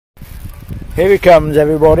Here he comes,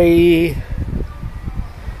 everybody.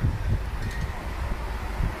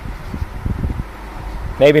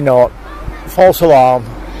 Maybe not. False alarm.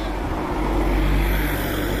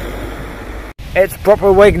 It's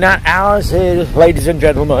proper Wignat hours here, ladies and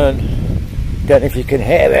gentlemen. Don't know if you can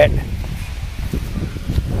hear it.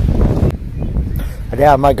 I don't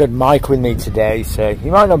have my good mic with me today, so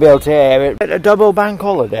you might not be able to hear it. A double bank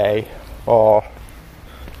holiday, or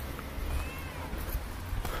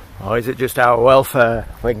is it just our welfare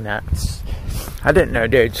Wignats? I don't know,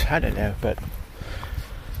 dudes. I don't know, but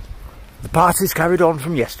the party's carried on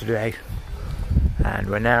from yesterday, and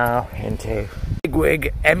we're now into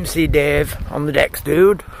Bigwig MC Dave on the decks,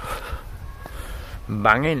 dude.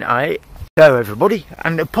 Banging, aye. So everybody,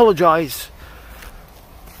 and apologise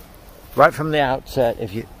right from the outset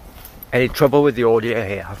if you any trouble with the audio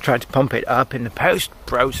here. I've tried to pump it up in the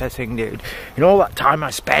post-processing, dude. You know all that time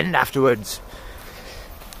I spend afterwards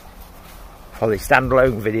for these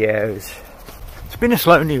standalone videos. It's been a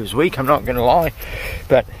slow news week, I'm not going to lie,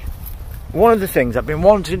 but one of the things I've been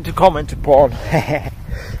wanting to comment upon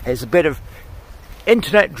is a bit of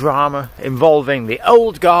internet drama involving the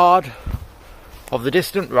old guard of the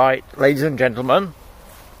distant right, ladies and gentlemen,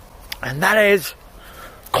 and that is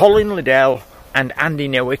Colin Liddell and Andy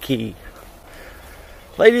Nowicki.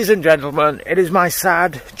 Ladies and gentlemen, it is my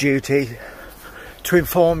sad duty to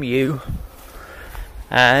inform you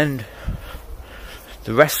and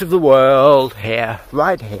the rest of the world here,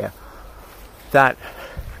 right here, that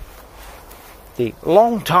the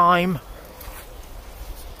long time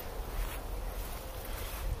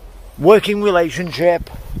working relationship,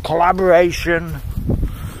 collaboration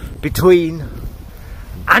between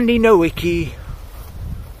Andy Nowicki,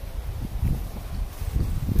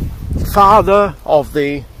 father of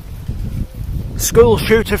the school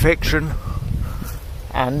shooter fiction,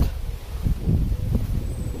 and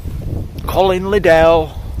Colin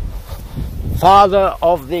Liddell, father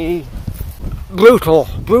of the brutal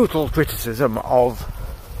criticism of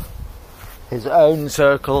his own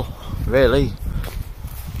circle, really,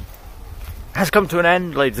 has come to an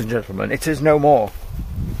end, ladies and gentlemen. It is no more.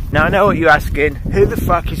 Now I know what you're asking, who the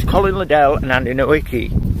fuck is Colin Liddell and Andy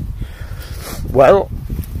Nowicki? Well,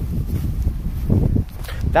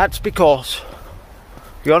 that's because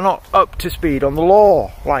you're not up to speed on the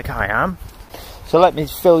law like I am. So let me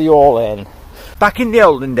fill you all in. Back in the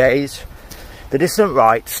olden days, the distant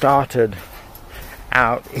right started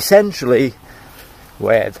out essentially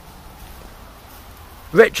with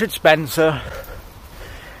Richard Spencer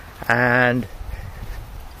and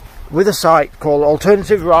with a site called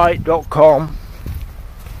alternativeright.com.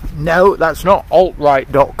 No, that's not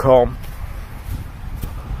altright.com.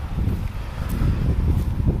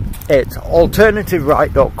 It's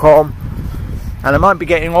alternativeright.com, and I might be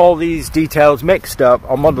getting all these details mixed up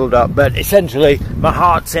or muddled up, but essentially my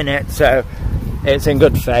heart's in it, so it's in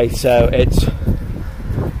good faith, so it's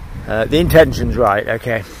the intention's right,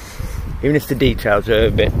 okay, even if the details are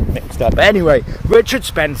a bit mixed up. But anyway, Richard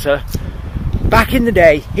Spencer, back in the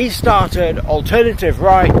day, he started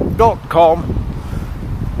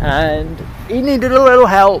alternativeright.com, and he needed a little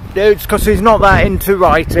help, dudes, because he's not that into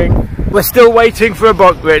writing. We're still waiting for a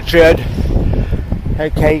book, Richard.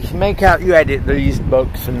 Okay, you can make out you edit these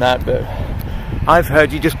books and that, but I've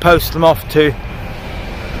heard you just post them off to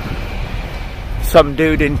some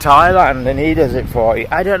dude in Thailand and he does it for you.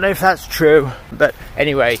 I don't know if that's true, but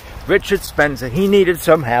anyway, Richard Spencer, he needed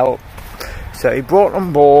some help, so he brought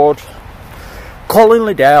on board Colin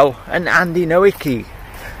Liddell and Andy Nowicki.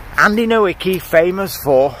 Andy Nowicki, famous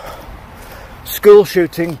for school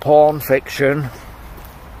shooting porn fiction,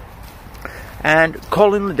 and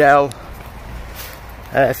Colin Liddell,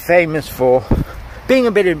 famous for being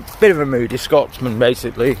a bit of a moody Scotsman,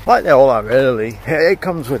 basically, like they all are really. It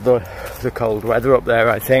comes with the cold weather up there,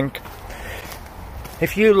 I think.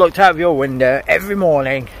 If you looked out of your window every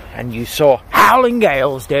morning and you saw howling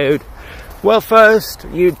gales, dude, well, first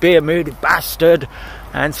you'd be a moody bastard,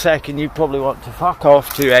 and second you'd probably want to fuck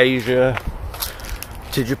off to Asia,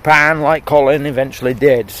 to Japan, like Colin eventually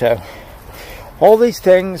did. So all these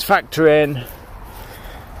things factor in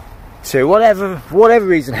to whatever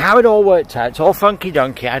reason, how it all worked out. It's all funky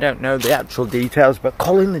dunky. I don't know the actual details, but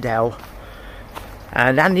Colin Liddell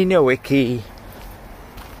and Andy Nowicki,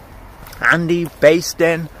 Andy based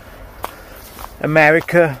in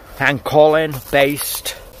America and Colin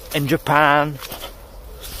based in Japan,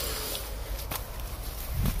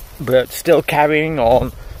 but still carrying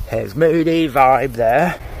on his moody vibe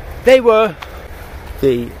there. They were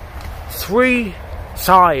the three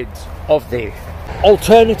sides of the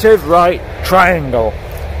alternative right triangle.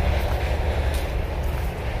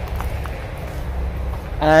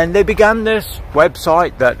 and they began this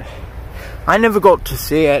website that I never got to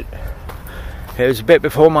see it. It was a bit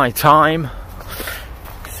before my time,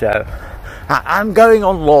 so I'm going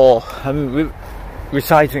on law. I'm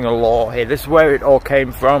reciting a law here. This is where it all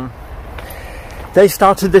came from. They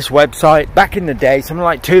started this website back in the day, something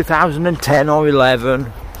like 2010 or 11,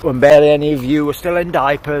 when barely any of you were still in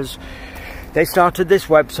diapers. They started this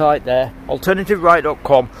website there,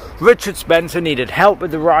 alternativeright.com. Richard Spencer needed help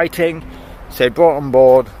with the writing, so he brought on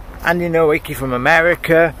board Andy Nowicki from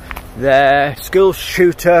America, their school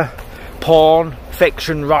shooter, porn,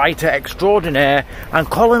 fiction writer extraordinaire, and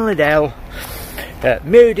Colin Liddell,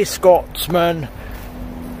 moody Scotsman,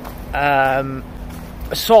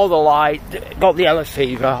 saw the light, got the yellow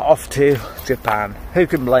fever, off to Japan. Who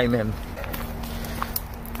can blame him?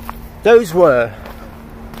 Those were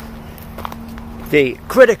the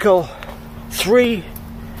critical three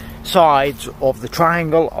sides of the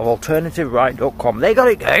triangle of alternativeright.com. They got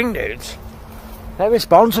it going, dudes. They're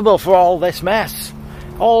responsible for all this mess.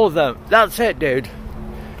 All of them. That's it, dude.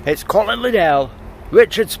 It's Colin Liddell,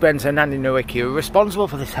 Richard Spencer and Andy Nowicki who are responsible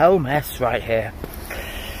for this whole mess right here.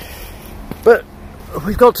 But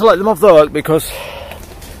we've got to let them off the hook, because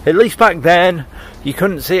at least back then you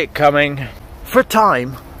couldn't see it coming. For a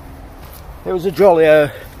time it was a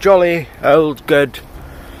jolly old good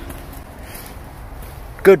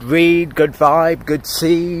read, good vibe, good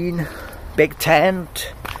scene, big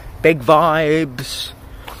tent, big vibes.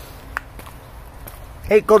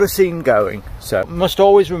 It got a scene going, so we must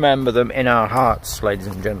always remember them in our hearts, ladies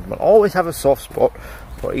and gentlemen. Always have a soft spot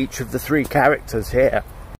for each of the three characters here.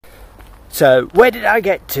 So where did I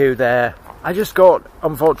get to there? I just got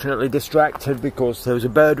unfortunately distracted because there was a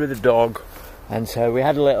bird with a dog, and so we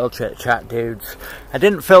had a little chit chat, dudes. I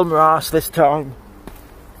didn't film her ass this time,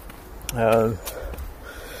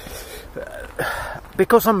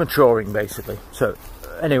 because I'm maturing basically. So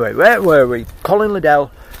anyway, where were we? Colin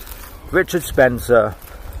Liddell, Richard Spencer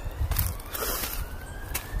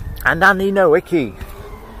and Andy Nowicki.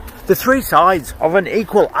 The three sides of an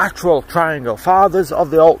equilateral triangle. Fathers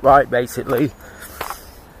of the alt-right, basically.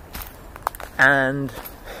 And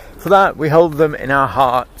for that, we hold them in our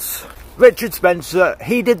hearts. Richard Spencer,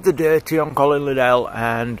 he did the dirty on Colin Liddell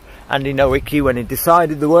and Andy Nowicki when he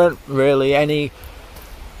decided there weren't really any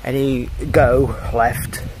go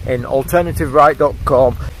left in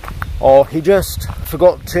alternativeright.com, or he just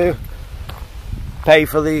forgot to pay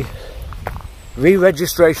for the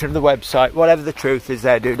re-registration of the website. Whatever the truth is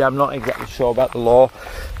there, dude, I'm not exactly sure about the law.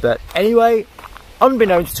 But anyway,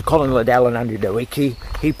 unbeknownst to Colin Liddell and Andy Nowicki,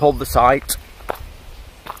 he pulled the site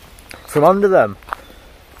from under them.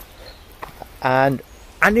 And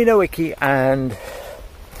Andy Nowicki and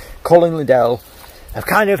Colin Liddell have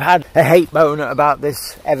kind of had a hate boner about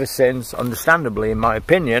this ever since, understandably in my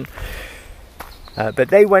opinion. But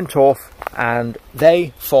they went off and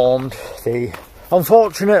they formed the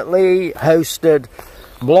unfortunately hosted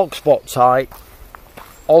blogspot site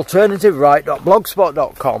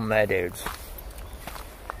alternativeright.blogspot.com there, dudes.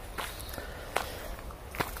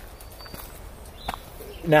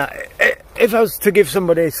 Now, if I was to give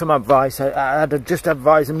somebody some advice, I'd just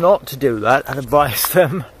advise them not to do that. I'd advise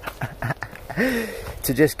them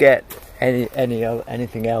to just get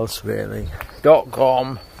anything else really.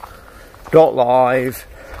 .com, .live,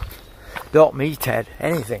 .meathead,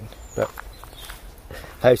 anything, but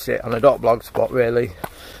post it on a .blogspot really.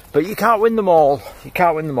 But you can't win them all. You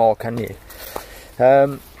can't win them all, can you?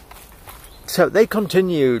 So they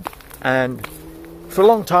continued, and for a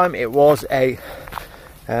long time it was a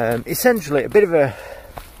essentially a bit of a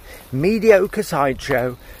mediocre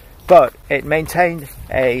sideshow, but it maintained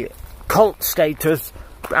a cult status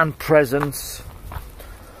and presence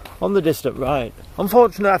on the distant right.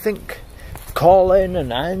 Unfortunately, I think Colin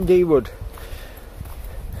and Andy would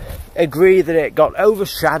agree that it got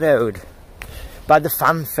overshadowed by the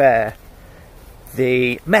fanfare,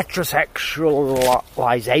 the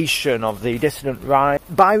metrosexualization of the dissident right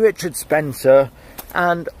by Richard Spencer,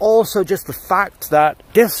 and also just the fact that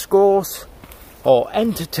discourse, or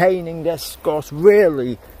entertaining discourse,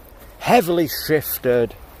 really heavily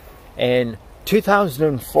shifted in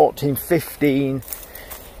 2014-15,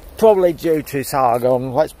 probably due to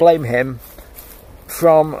Sargon, let's blame him,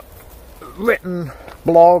 from written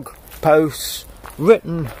blog posts,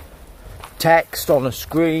 written text on a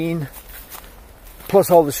screen, plus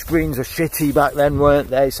all the screens were shitty back then, weren't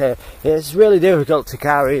they? So it's really difficult to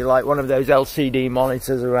carry like one of those LCD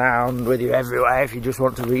monitors around with you everywhere if you just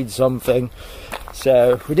want to read something.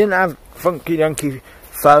 So we didn't have funky dunky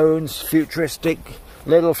phones, futuristic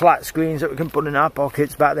little flat screens that we can put in our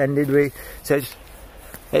pockets back then, did we? So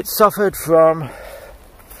it suffered from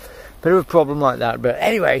bit of a problem like that. But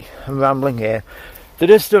anyway, I'm rambling here. The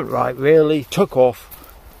Distant Right really took off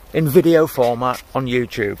in video format on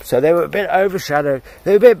YouTube. So they were a bit overshadowed.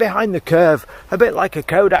 They were a bit behind the curve, a bit like a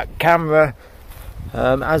Kodak camera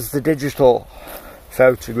as the digital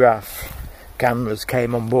photograph cameras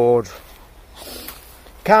came on board.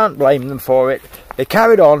 Can't blame them for it. They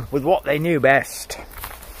carried on with what they knew best.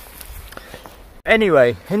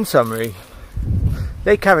 Anyway, in summary,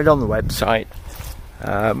 they carried on the website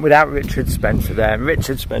without Richard Spencer there. And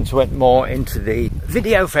Richard Spencer went more into the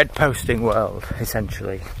video-fed posting world,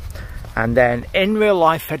 essentially. And then in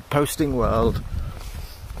real-life fed posting world,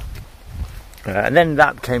 and then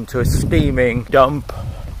that came to a steaming dump,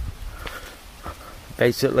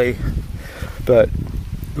 basically. But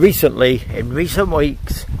recently, in recent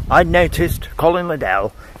weeks, I noticed Colin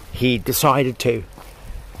Liddell, he decided to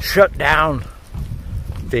shut down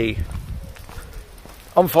the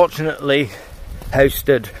unfortunately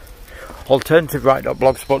hosted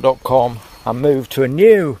alternativeright.blogspot.com and moved to a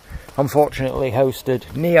new, unfortunately hosted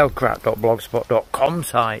neocrat.blogspot.com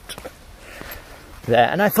site there.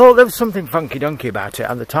 And I thought there was something funky-dunky about it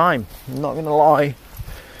at the time, I'm not going to lie.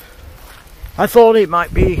 I thought it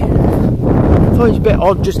might be, I thought it was a bit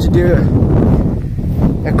odd just to do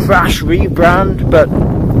a crash rebrand, but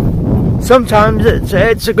sometimes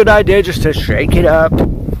it's a good idea just to shake it up,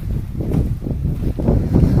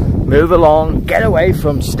 move along, get away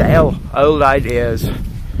from stale old ideas,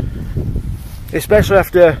 especially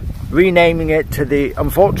after renaming it to the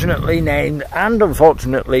unfortunately named and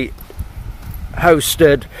unfortunately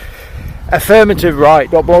hosted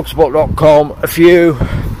affirmativeright.blogspot.com a few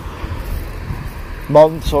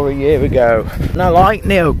months or a year ago. And I like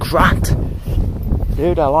Neocrat,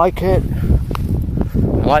 dude, I like it. I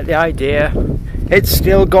like the idea. It's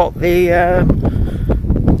still got the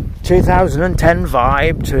 2010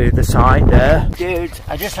 vibe to the side there. Dude,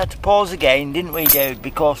 I just had to pause again, didn't we, dude?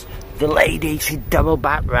 Because the lady, she doubled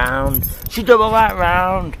back round. She doubled back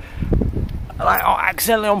round. Like,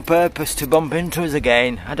 accidentally on purpose to bump into us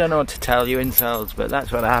again. I don't know what to tell you, incels, but that's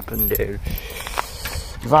what happened, dude.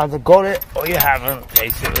 You've either got it or you haven't,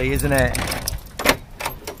 basically, isn't it?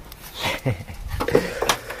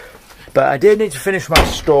 But I did need to finish my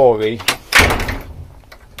story.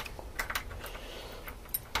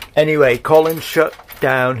 Anyway, Colin shut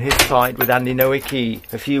down his fight with Andy Nowicki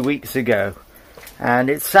a few weeks ago. And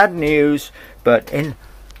it's sad news, but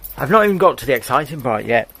I've not even got to the exciting part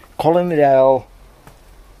yet. Colin Liddell,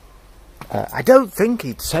 I don't think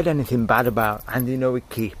he'd said anything bad about Andy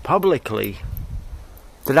Nowicki publicly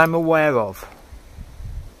that I'm aware of.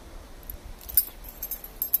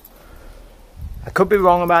 I could be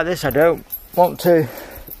wrong about this. I don't want to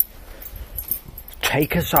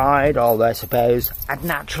take a side, although I suppose I'd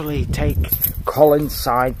naturally take Colin's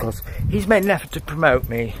side because he's made an effort to promote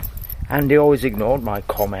me and he always ignored my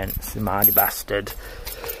comments, the mighty bastard.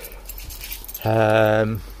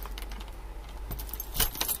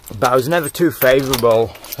 But I was never too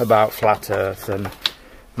favourable about Flat Earth and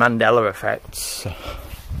Mandela effects, and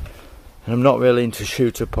I'm not really into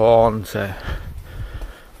shooter porn, so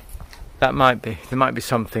there might be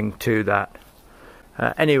something to that.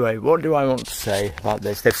 Anyway, what do I want to say about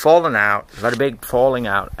this? They've fallen out. They've had a big falling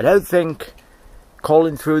out. I don't think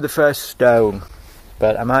Colin threw the first stone,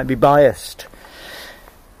 but I might be biased.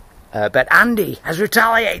 But Andy has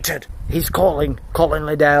retaliated. He's calling Colin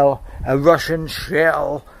Liddell a Russian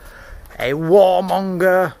shill, a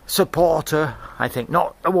warmonger supporter. I think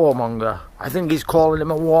not a warmonger. I think he's calling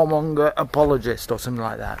him a warmonger apologist or something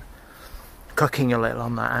like that. Cooking a little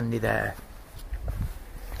on that Andy there.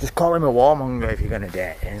 Just call him a warmonger if you're going to do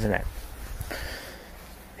it, isn't it?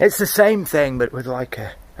 It's the same thing, but with like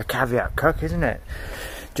a caveat cook, isn't it?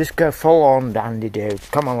 Just go full on dandy, dude.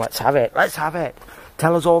 Come on, let's have it. Let's have it.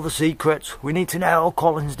 Tell us all the secrets. We need to know all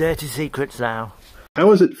Colin's dirty secrets now.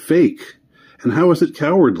 How is it fake? And how is it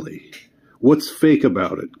cowardly? What's fake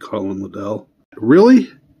about it, Colin Liddell? Really?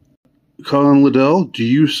 Colin Liddell, do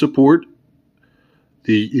you support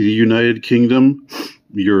the United Kingdom,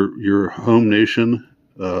 your home nation?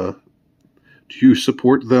 Do you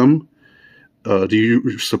support them? Do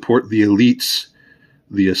you support the elites,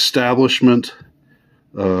 the establishment,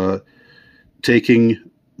 taking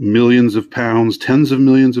millions of pounds, tens of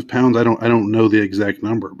millions of pounds? I don't know the exact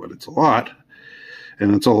number, but it's a lot.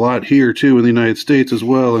 And it's a lot here too in the United States as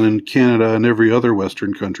well, and in Canada and every other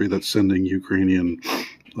Western country that's sending the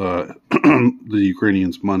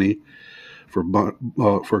Ukrainians money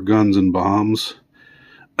for guns and bombs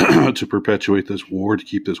to perpetuate this war, to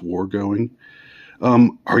keep this war going.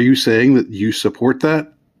 Are you saying that you support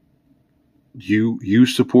that? You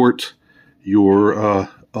support your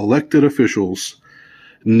elected officials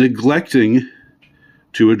neglecting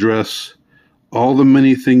to address all the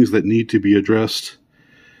many things that need to be addressed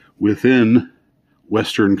within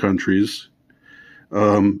Western countries,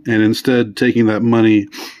 and instead taking that money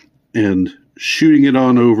and shooting it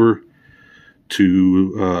on over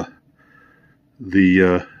to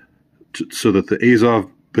so that the Azov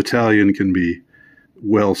battalion can be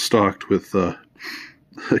well stocked with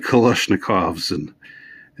Kalashnikovs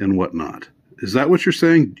and whatnot. Is that what you're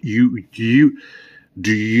saying?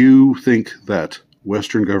 Do you think that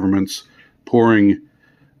Western governments pouring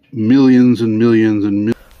millions and millions and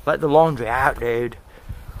millions... Let the laundry out, dude.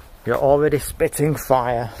 You're already spitting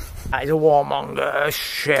fire. That is a warmonger,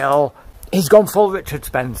 shill. He's gone full Richard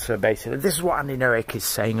Spencer, basically. This is what Andy Nowick is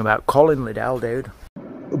saying about Colin Liddell, dude.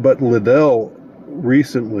 But Liddell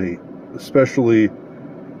recently, especially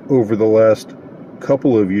over the last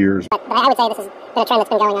couple of years... But I would say this has been a trend that's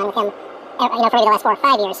been going on with him, for maybe the last 4 or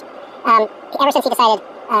 5 years. Ever since he decided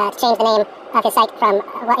to change the name of his site from...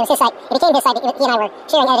 Well, it was his site. It became his site. He and I were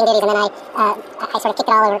sharing editing duties, and then I sort of kicked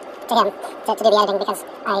it all over to him to do the editing because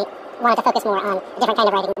I wanted to focus more on a different kind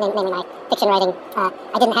of writing, mainly my fiction writing.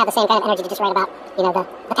 I didn't have the same kind of energy to just write about,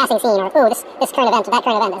 the passing scene, or, ooh, this current event, or that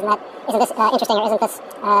current event. Isn't this interesting, or isn't this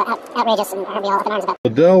outrageous, and are we all up in arms about?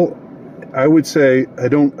 Liddell, I would say, I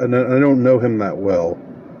don't know him that well,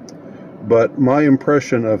 but my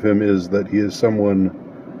impression of him is that he is someone,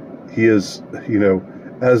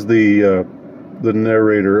 as the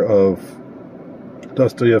narrator of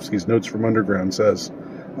Dostoevsky's Notes from Underground says,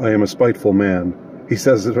 I am a spiteful man. He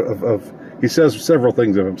says he says several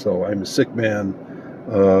things of himself. I'm a sick man.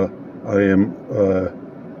 I am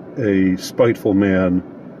a spiteful man.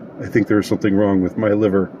 I think there's something wrong with my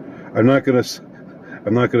liver. I'm not gonna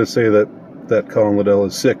say that Colin Liddell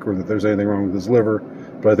is sick or that there's anything wrong with his liver,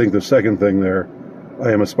 but I think the second thing there,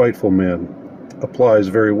 I am a spiteful man, applies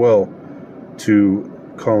very well to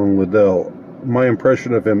Colin Liddell. My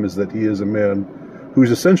impression of him is that he is a man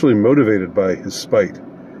who's essentially motivated by his spite,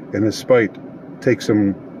 and his spite takes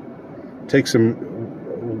him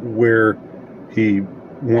where he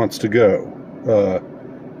wants to go,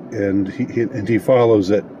 and he follows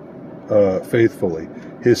it faithfully.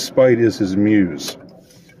 His spite is his muse,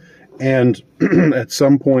 and at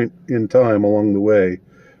some point in time along the way,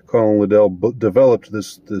 Colin Liddell developed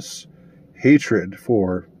this hatred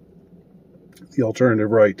for the alternative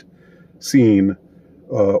right scene,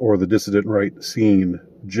 or the dissident right scene,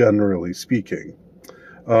 generally speaking.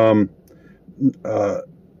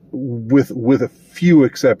 With a few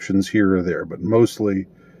exceptions here or there, but mostly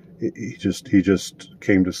he just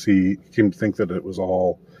came to think that it was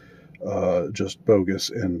all just bogus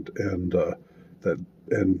and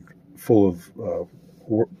full of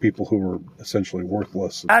people who were essentially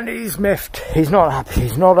worthless. And he's miffed. He's not happy.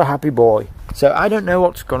 He's not a happy boy. So I don't know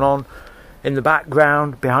what's gone on in the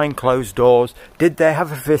background, behind closed doors. Did they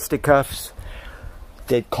have a fisticuffs?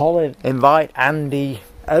 Did Colin invite Andy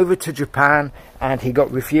over to Japan and he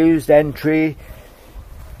got refused entry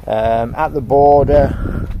at the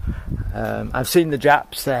border? I've seen the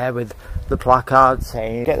Japs there with the placards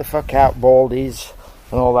saying, get the fuck out, baldies,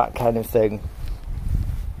 and all that kind of thing.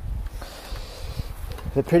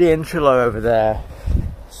 They're pretty insular over there,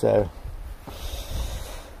 so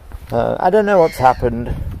I don't know what's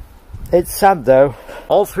happened. It's sad though.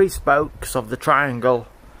 All 3 spokes of the triangle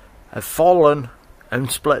have fallen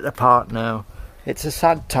and split apart now. It's a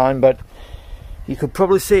sad time, but you could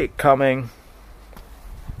probably see it coming.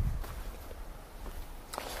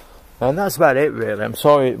 And that's about it really. I'm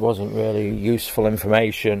sorry it wasn't really useful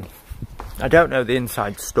information. I don't know the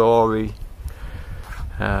inside story.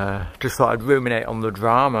 Just thought I'd ruminate on the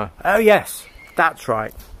drama. Oh yes, that's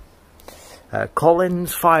right.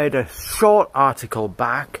 Colin's fired a short article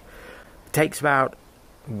back. It takes about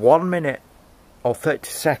 1 minute or 30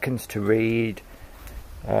 seconds to read.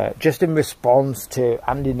 Just in response to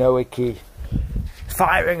Andy Nowick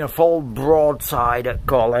firing a full broadside at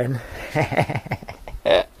Colin.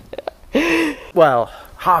 Well,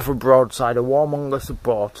 half a broadside, a warmonger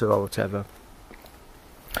supporter or whatever.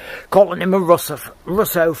 Calling him a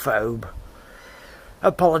Russophobe.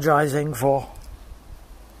 Apologising for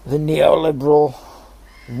the neoliberal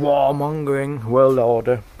warmongering world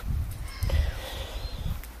order.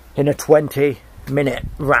 In a 20-minute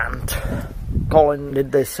rant. Colin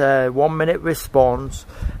did this 1 minute response,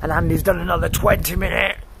 and Andy's done another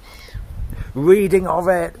 20-minute reading of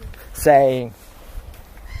it, saying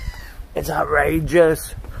it's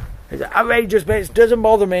outrageous, but it doesn't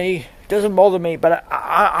bother me, but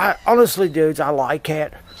I honestly, dudes, I like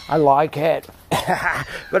it,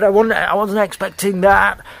 but I wasn't expecting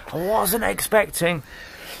that. I wasn't expecting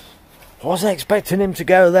him to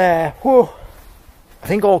go there. Whew. I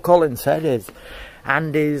think all Colin said is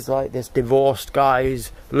Andy's like this divorced guy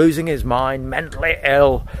who's losing his mind, mentally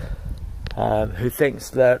ill, who thinks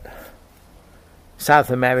that South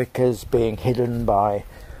America's being hidden by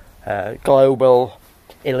global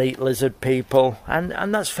elite lizard people,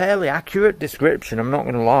 and that's fairly accurate description, I'm not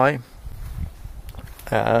going to lie.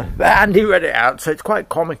 But Andy read it out, so it's quite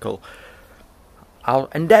comical. I'll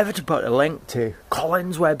endeavour to put a link to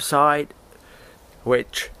Colin's website,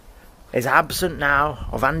 which is absent now,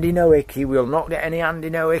 of Andy Nowicki. We'll not get any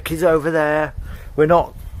Andy Nowickis over there. We're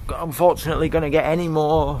not, unfortunately, going to get any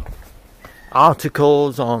more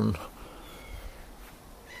articles on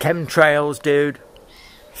chemtrails, dude,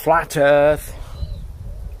 flat earth,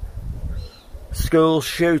 school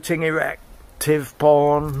shooting, erective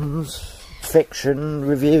porns, fiction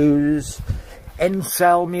reviews,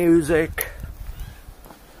 incel music,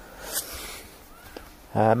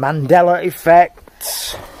 Mandela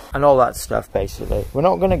effects, and all that stuff. Basically, we're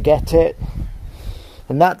not going to get it,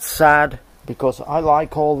 and that's sad, because I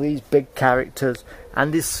like all these big characters,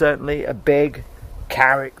 and is certainly a big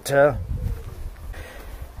character,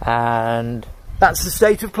 and that's the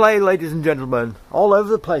state of play, ladies and gentlemen. All over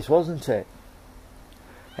the place, wasn't it?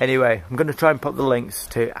 Anyway, I'm going to try and put the links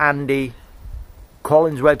to Andy,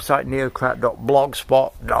 Colin's website,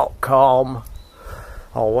 neocrat.blogspot.com,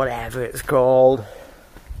 or whatever it's called,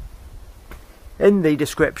 in the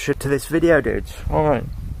description to this video, dudes. Alright,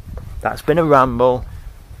 that's been a ramble.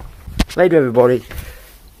 Later, everybody.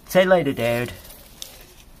 Say later, dude.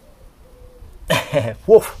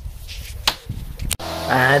 Woof.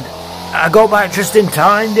 And I got back just in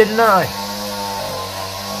time, didn't I?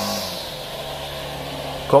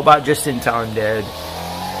 Got back just in time, dude.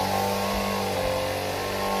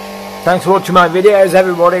 Thanks for watching my videos,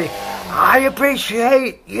 everybody. I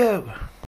appreciate you.